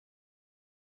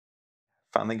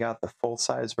finally got the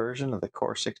full-size version of the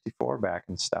Core64 back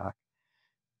in stock.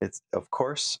 It's, of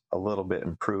course, a little bit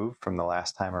improved from the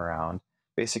last time around.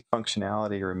 Basic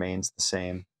functionality remains the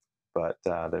same, but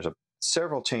there's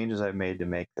several changes I've made to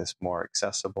make this more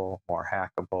accessible, more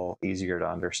hackable, easier to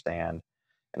understand,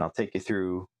 and I'll take you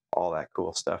through all that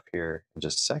cool stuff here in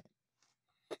just a second.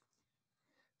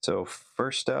 So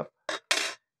first up,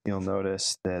 you'll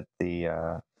notice that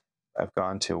I've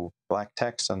gone to black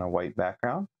text on a white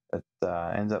background.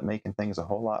 That ends up making things a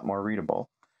whole lot more readable.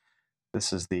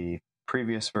 This is the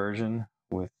previous version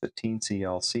with the Teensy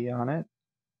LC on it,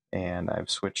 and I've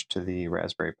switched to the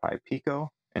Raspberry Pi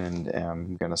Pico, and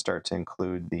I'm going to start to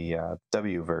include the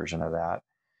W version of that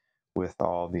with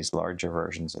all these larger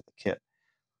versions of the kit.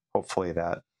 Hopefully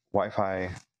that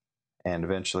Wi-Fi and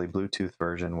eventually Bluetooth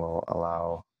version will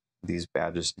allow these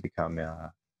badges to become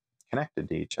connected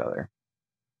to each other.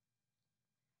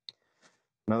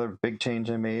 Another big change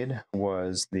I made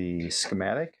was the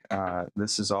schematic.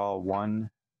 This is all one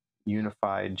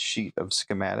unified sheet of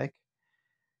schematic.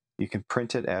 You can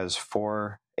print it as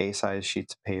 4 A-size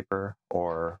sheets of paper,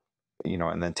 or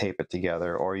and then tape it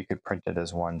together, or you could print it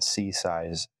as one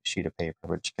C-size sheet of paper,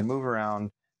 which you can move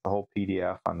around the whole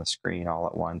PDF on the screen all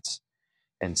at once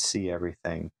and see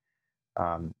everything.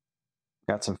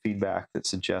 Got some feedback that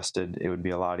suggested it would be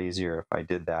a lot easier if I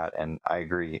did that, and I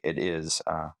agree, it is.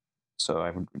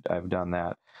 So I've done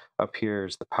that. Up here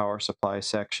is the power supply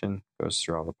section, goes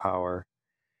through all the power.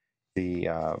 The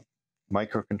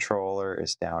microcontroller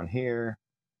is down here,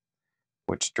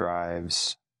 which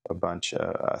drives a bunch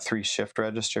of 3 shift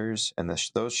registers, and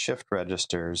those shift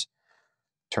registers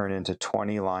turn into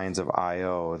 20 lines of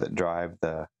I/O that drive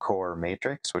the core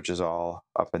matrix, which is all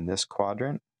up in this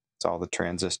quadrant. It's all the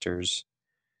transistors,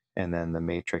 and then the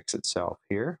matrix itself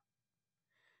here.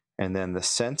 And then the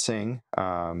sensing,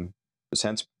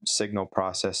 sense signal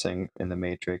processing in the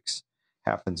matrix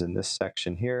happens in this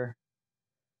section here.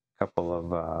 A couple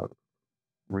of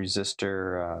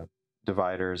resistor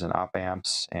dividers and op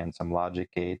amps and some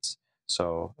logic gates.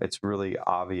 So it's really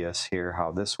obvious here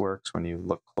how this works when you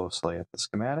look closely at the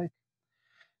schematic.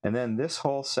 And then this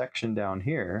whole section down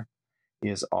here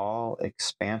is all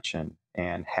expansion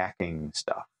and hacking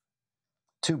stuff.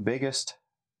 2 biggest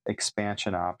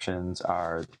expansion options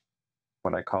are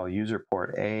what I call user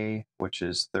port A, which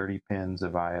is 30 pins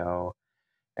of I/O,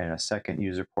 and a second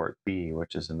user port B,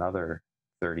 which is another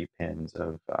 30 pins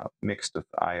of mixed with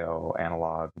I/O,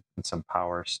 analog, and some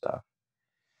power stuff.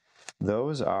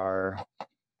 Those are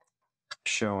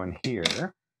shown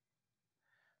here,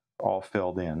 all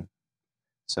filled in.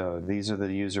 So these are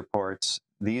the user ports.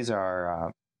 These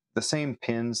are the same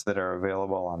pins that are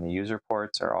available on the user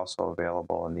ports are also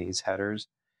available in these headers,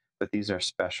 but these are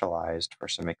specialized for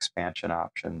some expansion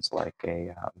options, like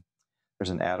there's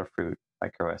an Adafruit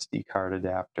micro SD card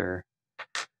adapter.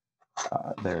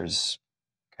 There's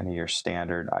kind of your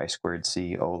standard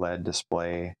I2C OLED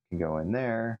display can go in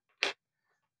there.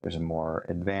 There's a more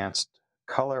advanced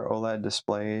color OLED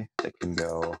display that can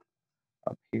go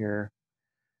up here.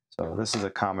 So this is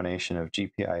a combination of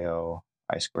GPIO,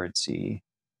 I2C,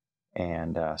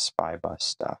 and SPI bus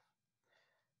stuff.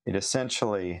 It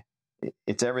essentially,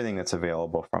 it's everything that's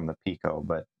available from the Pico,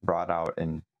 but brought out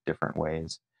in different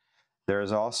ways. There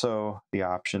is also the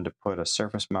option to put a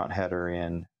surface mount header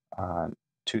in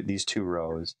these 2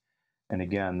 rows. And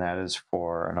again, that is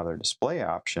for another display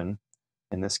option.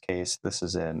 In this case, this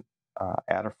is an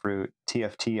Adafruit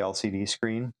TFT LCD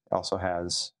screen. It also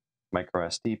has micro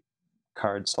SD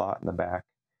card slot in the back.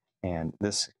 And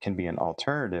this can be an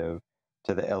alternative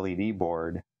to the LED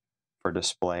board for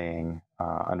displaying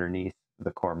underneath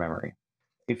the core memory.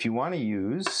 If you want to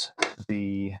use if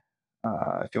you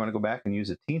want to go back and use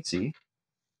a Teensy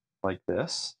like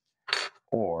this,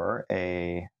 or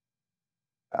a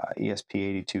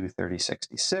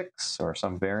ESP823066 or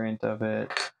some variant of it,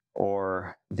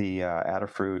 or the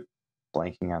Adafruit,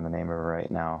 blanking on the name of it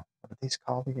right now. What are these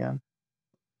called again?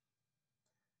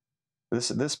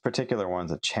 This particular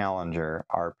one's a Challenger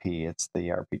RP. It's the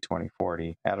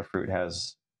RP2040. Adafruit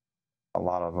has a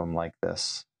lot of them like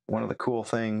this. One of the cool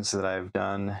things that I've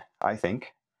done, I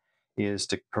think, is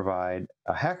to provide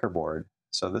a hacker board.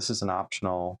 So this is an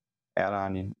optional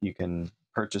add-on you can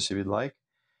purchase if you'd like.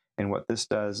 And what this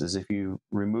does is if you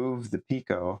remove the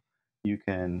Pico, you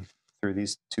can, through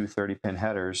these 2 30-pin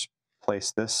headers,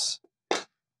 place this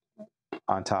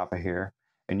on top of here,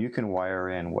 and you can wire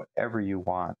in whatever you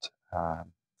want.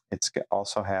 It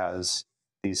also has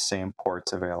these same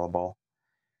ports available,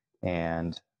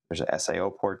 and there's a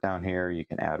SIO port down here. You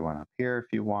can add one up here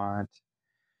if you want.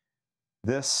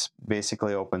 This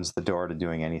basically opens the door to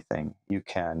doing anything. You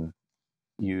can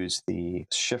use the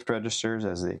shift registers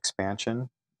as the expansion,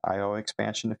 I/O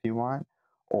expansion if you want,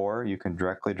 or you can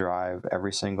directly drive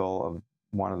every single of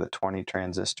one of the 20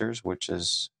 transistors, which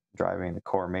is driving the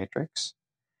core matrix.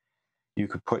 You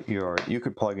could plug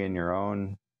in your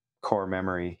own core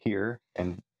memory here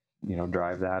and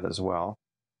drive that as well.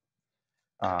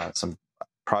 Some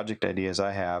project ideas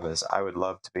I have is I would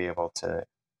love to be able to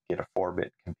get a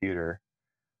 4-bit computer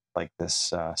like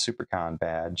this SuperCon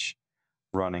badge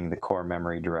running the core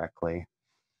memory directly.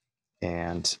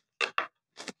 And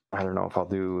I don't know if I'll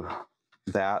do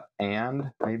that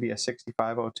and maybe a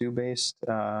 6502 based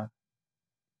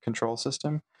control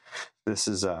system. This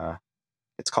is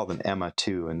it's called an Emma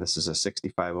 2, and this is a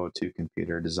 6502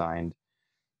 computer designed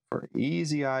for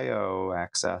easy I/O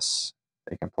access.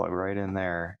 They can plug right in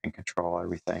there and control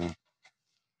everything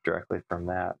directly from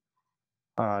that.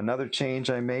 Another change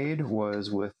I made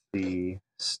was with the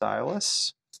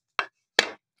stylus.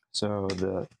 So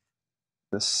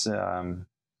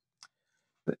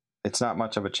it's not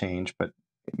much of a change, but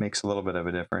it makes a little bit of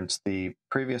a difference. The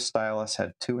previous stylus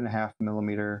had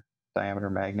 2.5mm diameter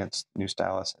magnets. New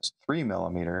stylus has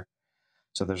 3mm.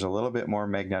 So there's a little bit more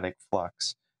magnetic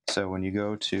flux. So when you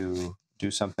go to do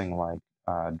something like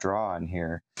draw in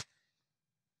here,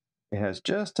 it has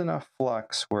just enough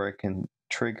flux where it can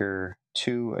trigger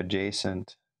 2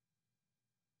 adjacent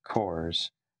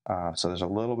cores. So there's a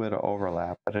little bit of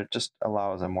overlap, but it just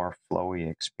allows a more flowy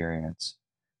experience.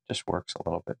 Just works a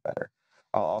little bit better.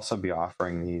 I'll also be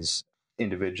offering these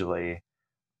individually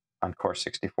on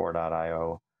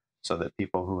Core64.io so that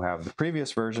people who have the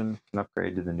previous version can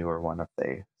upgrade to the newer one if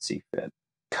they see fit.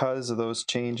 Because of those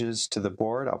changes to the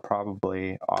board, I'll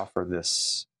probably offer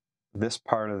this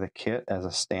part of the kit as a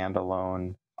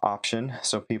standalone option.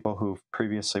 So people who've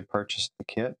previously purchased the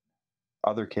kit,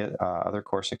 other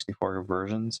Core64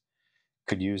 versions,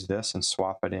 could use this and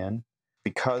swap it in.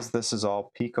 Because this is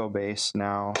all Pico based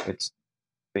now, it's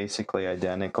basically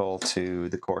identical to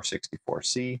the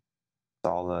Core64C. It's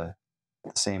all the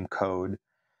same code.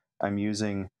 I'm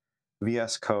using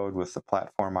VS Code with the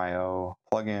Platform IO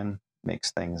plugin.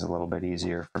 Makes things a little bit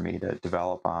easier for me to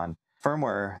develop on.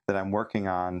 Firmware that I'm working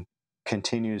on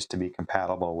continues to be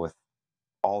compatible with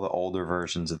all the older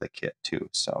versions of the kit too,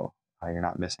 so you're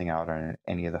not missing out on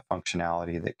any of the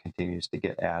functionality that continues to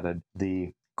get added.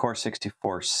 The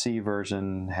Core64C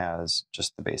version has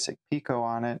just the basic Pico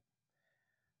on it.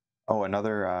 Oh,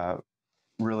 another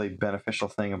really beneficial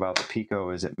thing about the Pico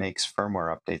is it makes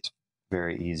firmware updates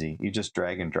very easy. You just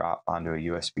drag and drop onto a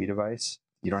USB device.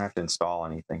 You don't have to install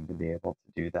anything to be able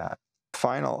to do that.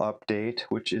 Final update,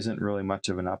 which isn't really much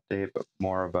of an update, but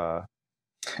more of a,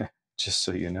 just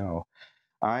so you know,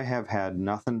 I have had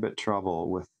nothing but trouble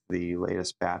with the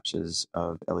latest batches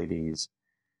of LEDs.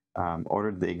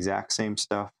 Ordered the exact same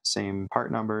stuff, same part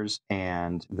numbers,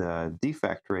 and the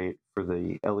defect rate for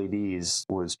the LEDs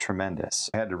was tremendous.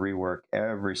 I had to rework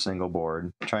every single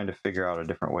board, trying to figure out a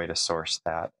different way to source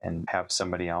that and have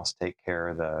somebody else take care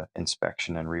of the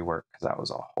inspection and rework, because that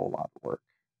was a whole lot of work.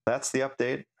 That's the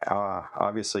update.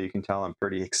 Obviously, you can tell I'm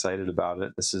pretty excited about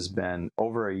it. This has been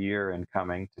over a year in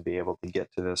coming to be able to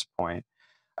get to this point.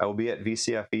 I will be at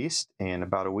VCF East in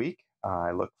about a week.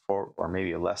 I look forward, or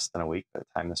maybe less than a week by the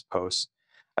time this posts.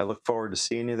 I look forward to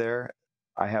seeing you there.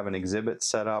 I have an exhibit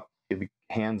set up. You'll be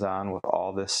hands-on with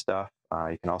all this stuff.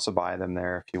 You can also buy them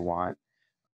there if you want.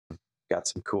 Got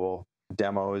some cool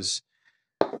demos.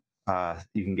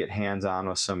 You can get hands-on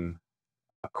with some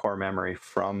core memory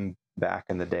from back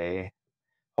in the day.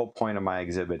 Whole point of my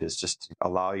exhibit is just to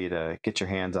allow you to get your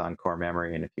hands on core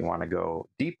memory, and if you want to go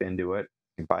deep into it,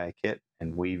 you can buy a kit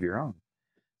and weave your own.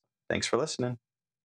 Thanks for listening.